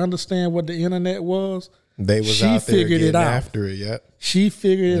didn't really understand what the internet was, she out there figured it out. After it, yep. She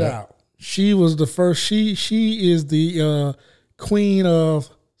figured it out. She was the first. She is the queen of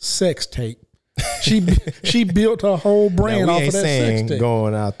sex tape. She built her whole brand off of that sex tape.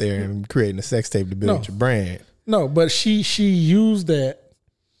 Going out there and creating a sex tape to build your brand. No, but she used that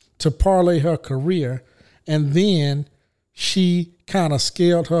to parlay her career, and then she kind of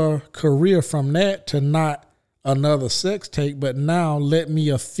scaled her career from that to not another sex tape, but now let me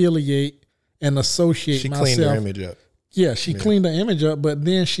affiliate and associate myself. She cleaned her image up. Yeah, she cleaned her image up, but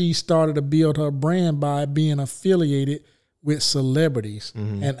then she started to build her brand by being affiliated with celebrities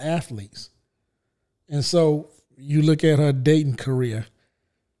and athletes. And so you look at her dating career.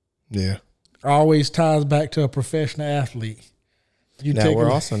 Yeah. Always ties back to a professional athlete. We're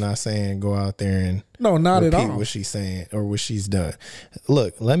also not saying go out there and repeat what she's saying or what she's done.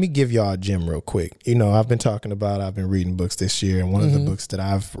 Look, let me give y'all a gem real quick. I've been reading books this year, and one of the books that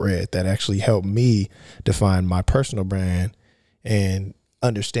I've read that actually helped me define my personal brand and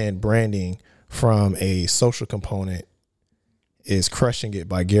understand branding from a social component is Crushing It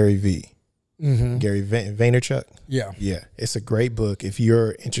by Gary V. Gary Vaynerchuk. Yeah. It's a great book. If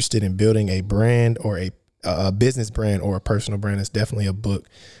you're interested in building a brand or a business brand or a personal brand, it's definitely a book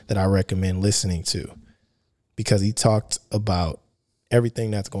that I recommend listening to because he talked about everything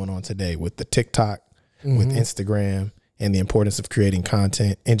that's going on today with the TikTok, with Instagram, and the importance of creating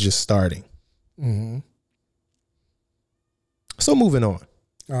content and just starting. So moving on.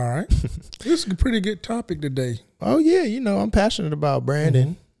 All right. This is a pretty good topic today. Oh, yeah. I'm passionate about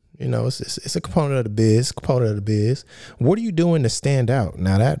branding. It's a component of the biz. What are you doing to stand out?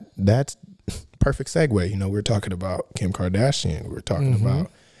 Now that's perfect segue. We're talking about Kim Kardashian. We're talking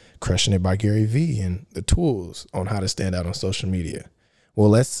about Crushing It by Gary V and the tools on how to stand out on social media. Well,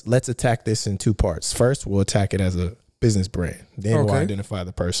 let's attack this in two parts. First, we'll attack it as a business brand. Then we'll identify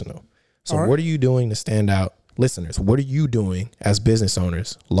the personal. So what are you doing to stand out? Listeners, what are you doing as business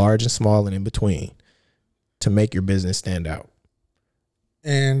owners, large and small and in between, to make your business stand out?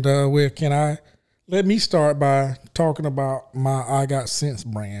 And let me start by talking about my I Got Sense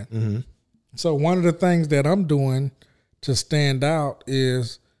brand. So one of the things that I'm doing to stand out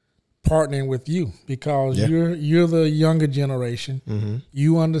is partnering with you because you're the younger generation.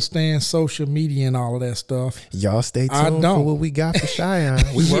 You understand social media and all of that stuff. Y'all stay tuned for what we got for Cheyenne.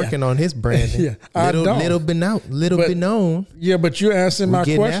 We working on his branding. Little bit known. Yeah, but you're answering my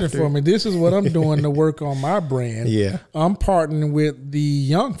question for me. This is what I'm doing to work on my brand. Yeah, I'm partnering with the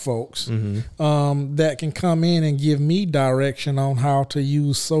young folks that can come in and give me direction on how to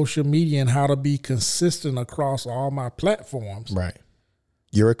use social media and how to be consistent across all my platforms. Right.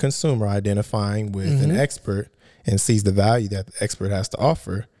 You're a consumer identifying with an expert and sees the value that the expert has to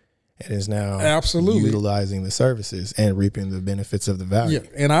offer and is now utilizing the services and reaping the benefits of the value. Yeah,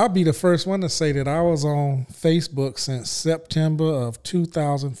 and I'll be the first one to say that I was on Facebook since September of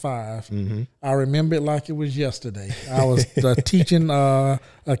 2005. I remember it like it was yesterday. I was teaching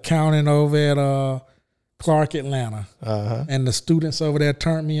accounting over at Clark Atlanta. And the students over there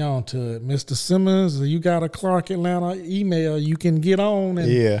turned me on to it. Mr. Simmons, you got a Clark Atlanta email. You can get on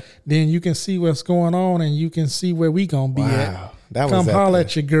and then you can see what's going on and you can see where we going to be at. That Come holler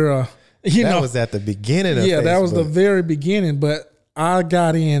at your girl. That was at the beginning of Facebook. That was the very beginning, but I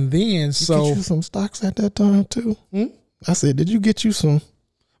got in then. So get you some stocks at that time too? I said, did you get you some?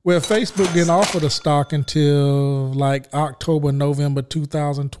 Well, Facebook didn't offer the stock until like October, November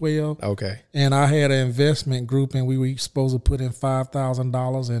 2012. Okay. And I had an investment group, and we were supposed to put in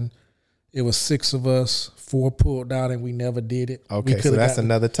 $5,000, and it was 6 of us. 4 pulled out, and we never did it. Okay, so that's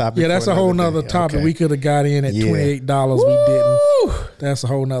another topic. Yeah, that's a whole nother topic. Okay. We could have got in at $28. Woo! We didn't. That's a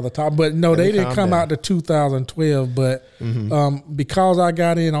whole nother topic. But no, they didn't come out to 2012. But because I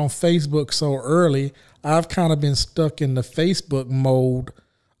got in on Facebook so early, I've kind of been stuck in the Facebook mode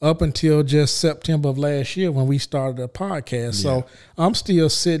up until just September of last year when we started a podcast. So I'm still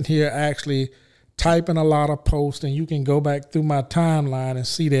sitting here actually typing a lot of posts, and you can go back through my timeline and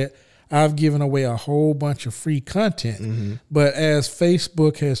see that I've given away a whole bunch of free content. But as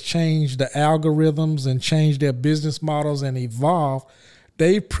Facebook has changed the algorithms and changed their business models and evolved,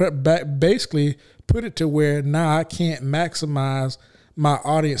 they basically put it to where now I can't maximize my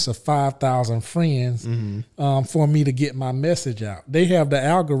audience of 5,000 friends for me to get my message out. They have the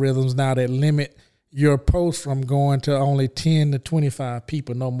algorithms now that limit your post from going to only 10 to 25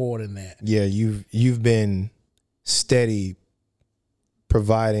 people, no more than that. Yeah, you've been steady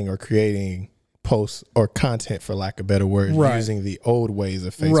providing or creating posts or content, for lack of better words, using the old ways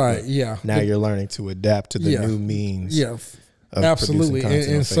of Facebook. Right, yeah. Now you're learning to adapt to the new means. Yeah, absolutely.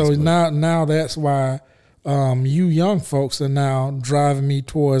 And so now that's why you young folks are now driving me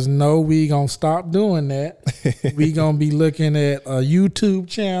towards, no, we gonna stop doing that. We gonna be looking at a YouTube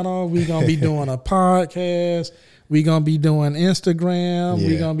channel. We gonna be doing a podcast. We gonna be doing Instagram.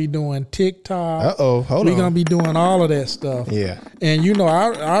 We gonna be doing TikTok. Hold on. We gonna be doing all of that stuff. Yeah. And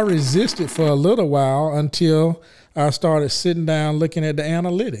I resisted for a little while until I started sitting down looking at the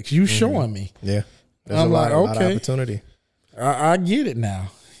analytics. You showing me. Yeah. There's a lot of opportunity. I get it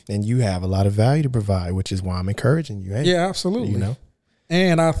now. And you have a lot of value to provide, which is why I'm encouraging you. Hey, yeah, absolutely.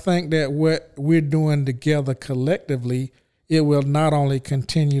 And I think that what we're doing together collectively, it will not only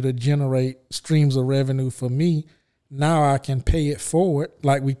continue to generate streams of revenue for me, now I can pay it forward,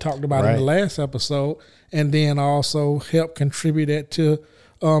 like we talked about in the last episode, and then also help contribute that to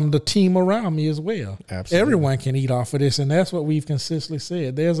the team around me as well. Absolutely. Everyone can eat off of this, and that's what we've consistently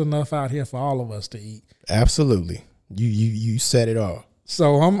said. There's enough out here for all of us to eat. Absolutely. You said it all.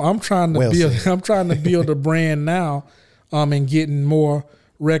 So I'm trying to build a brand now, and getting more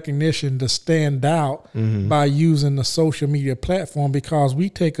recognition to stand out by using the social media platform, because we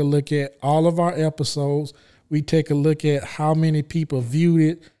take a look at all of our episodes. We take a look at how many people viewed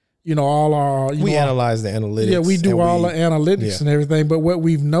it. All our we analyze the analytics. Yeah, we do all the analytics and everything. But what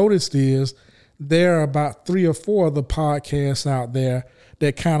we've noticed is there are about 3 or 4 of the podcasts out there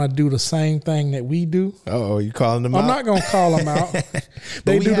that kind of do the same thing that we do. Oh, you calling them out? I'm not going to call them out.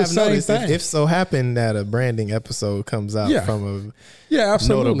 They do the same thing. If so happen that a branding episode comes out from a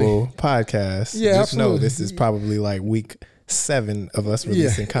notable podcast, just know this is probably like week 7 of us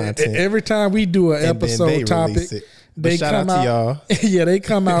releasing content. Every time we do an episode topic, they come out. Y'all. Yeah, they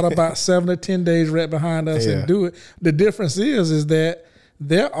come out about 7 to 10 days right behind us and do it. The difference is that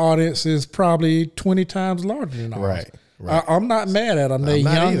their audience is probably 20 times larger than ours. Right. I'm not mad at them. They're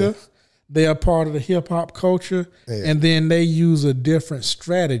younger. Either. They are part of the hip hop culture, and then they use a different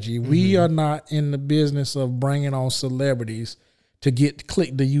strategy. We are not in the business of bringing on celebrities to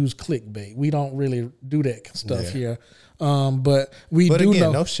use clickbait. We don't really do that stuff here. But we do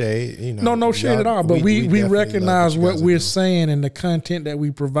know. No shade. No shade at all. But we recognize what we're saying, and the content that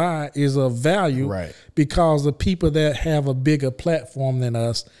we provide is of value. Right. Because the people that have a bigger platform than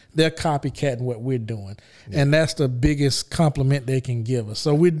us, they're copycatting what we're doing. Yeah. And that's the biggest compliment they can give us.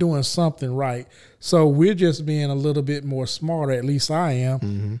 So we're doing something right. So we're just being a little bit more smarter, at least I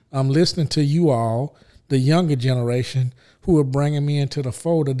am. I'm listening to you all, the younger generation, who are bringing me into the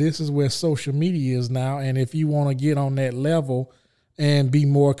fold. This is where social media is now. And if you want to get on that level and be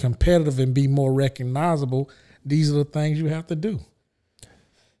more competitive and be more recognizable, these are the things you have to do.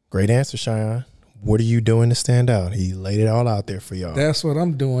 Great answer, Cheyenne. What are you doing to stand out? He laid it all out there for y'all. That's what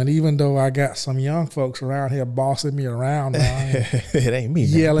I'm doing, even though I got some young folks around here bossing me around now. It ain't me.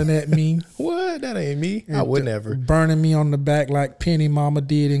 Yelling at me. What? That ain't me. I would never. Burning me on the back like Penny Mama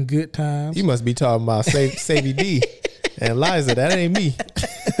did in Good Times. You must be talking about Savvy D and Liza. That ain't me.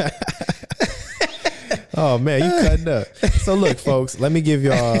 Oh, man, you cutting up. So, look, folks, let me give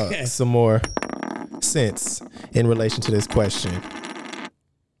y'all some more sense in relation to this question.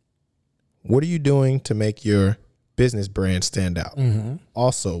 What are you doing to make your business brand stand out?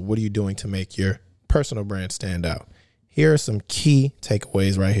 Also, what are you doing to make your personal brand stand out? Here are some key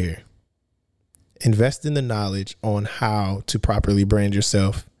takeaways right here. Invest in the knowledge on how to properly brand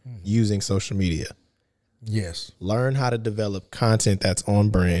yourself using social media. Yes. Learn how to develop content that's on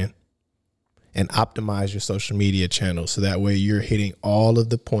brand and optimize your social media channels so that way you're hitting all of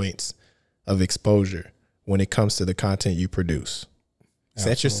the points of exposure when it comes to the content you produce.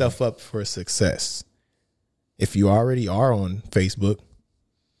 Absolutely. Set yourself up for success. If you already are on Facebook,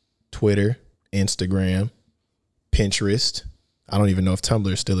 Twitter, Instagram, Pinterest, I don't even know if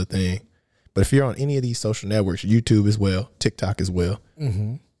Tumblr is still a thing, but if you're on any of these social networks, YouTube as well, TikTok as well,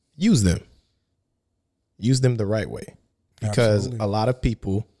 use them. Use them the right way. Because Absolutely. a lot of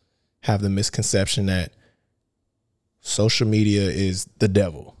people have the misconception that social media is the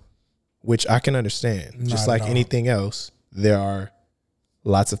devil, which I can understand. Not Just at like all. anything else, there are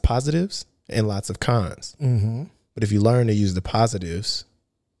lots of positives and lots of cons. But if you learn to use the positives,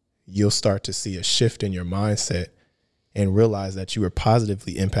 you'll start to see a shift in your mindset and realize that you are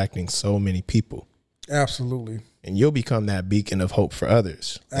positively impacting so many people. Absolutely. And you'll become that beacon of hope for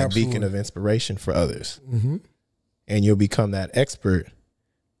others, that Absolutely. beacon of inspiration for others. And you'll become that expert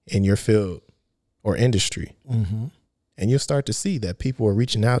in your field or industry. And you'll start to see that people are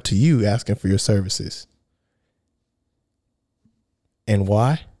reaching out to you asking for your services. And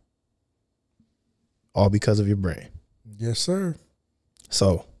why? All because of your brand. Yes, sir.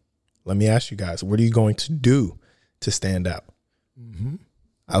 So let me ask you guys, what are you going to do to stand out?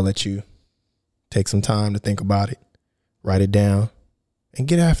 I'll let you take some time to think about it, write it down, and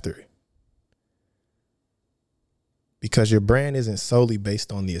get after it. Because your brand isn't solely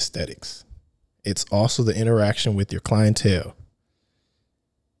based on the aesthetics. It's also the interaction with your clientele.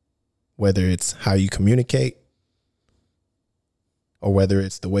 Whether it's how you communicate or whether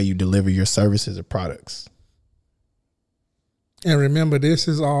it's the way you deliver your services or products. And remember, this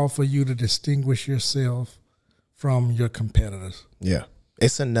is all for you to distinguish yourself from your competitors. Yeah.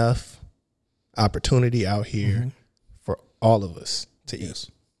 It's enough opportunity out here for all of us to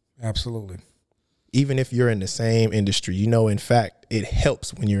eat. Absolutely. Even if you're in the same industry, you know, in fact, it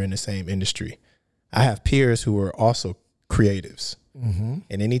helps when you're in the same industry. I have peers who are also creatives. And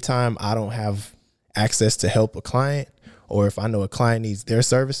anytime I don't have access to help a client, or if I know a client needs their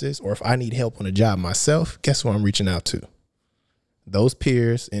services, or if I need help on a job myself, guess who I'm reaching out to? Those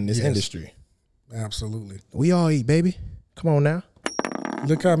peers in this industry. Absolutely. We all eat, baby. Come on now.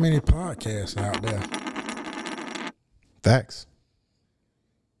 Look how many podcasts out there. Facts.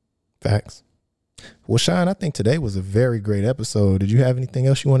 Well, Sean, I think today was a very great episode. Did you have anything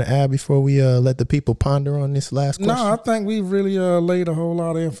else you want to add before we let the people ponder on this last question? No, I think we've really laid a whole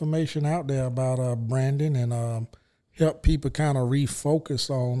lot of information out there about branding and help people kind of refocus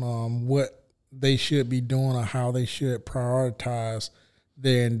on what they should be doing or how they should prioritize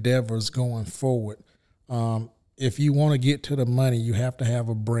their endeavors going forward. If you want to get to the money, you have to have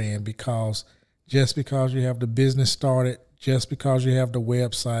a brand, because just because you have the business started, just because you have the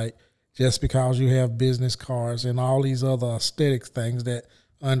website, just because you have business cards and all these other aesthetics things that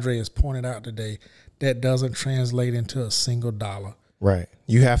Andre has pointed out today, that doesn't translate into a single dollar. Right.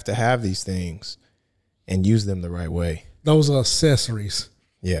 You have to have these things and use them the right way. Those are accessories.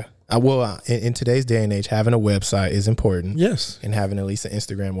 Yeah. In today's day and age, having a website is important. Yes. And having at least an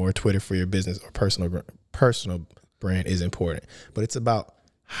Instagram or a Twitter for your business or personal brand is important. But it's about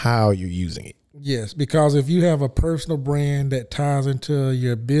how you're using it. Yes, because if you have a personal brand that ties into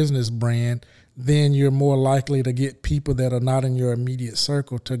your business brand, then you're more likely to get people that are not in your immediate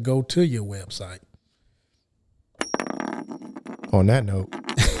circle to go to your website. On that note,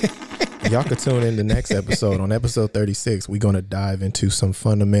 y'all can tune in the next episode. On episode 36, we're going to dive into some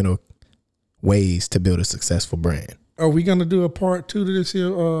fundamental ways to build a successful brand. Are we going to do a part 2 to this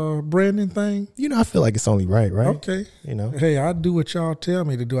here branding thing? You know, I feel like it's only right? Okay. You know, Hey, I do what y'all tell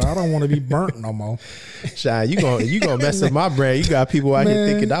me to do. I don't want to be burnt no more. Shy, you gonna mess up my brand. You got people out here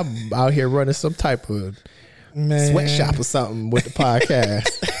thinking I'm out here running some type of sweatshop or something with the podcast.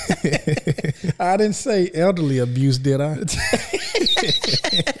 I didn't say elderly abuse, did I?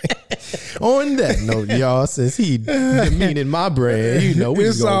 On that note, y'all, since he demeaning my brand, you know, we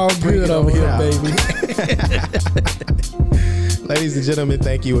It's just gonna all bring good it over on here, out. baby. Ladies and gentlemen,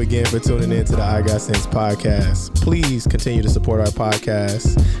 thank you again for tuning in to the I Got Sense podcast. Please continue to support our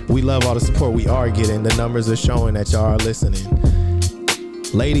podcast. We love all the support we are getting. The numbers are showing that y'all are listening.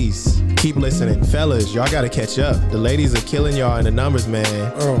 Ladies, keep listening. Fellas, y'all got to catch up. The ladies are killing y'all in the numbers,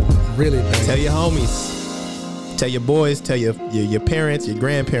 man. Oh, really, man? Tell your homies. Tell your boys. Tell your parents, your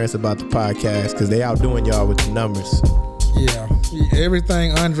grandparents about the podcast, because they outdoing y'all with the numbers. Yeah,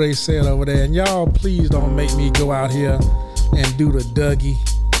 everything Andre said over there. And y'all, please don't make me go out here and do the Dougie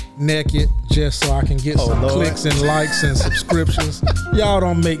naked just so I can get some Lord. clicks and likes and subscriptions. Y'all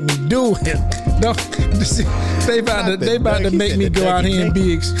don't make me do it. Don't, they about to make me go out here and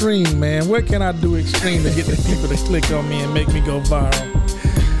be extreme, man. What can I do extreme to get the people to click on me and make me go viral?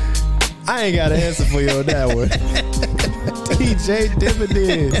 I ain't got an answer for you on that one. DJ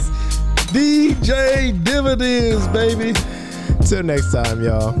Dividends. DJ Dividends, baby. Till next time,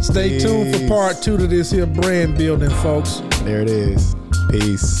 y'all. Stay tuned for part 2 to this here brand building, folks. There it is.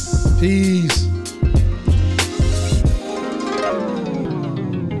 Peace. Peace.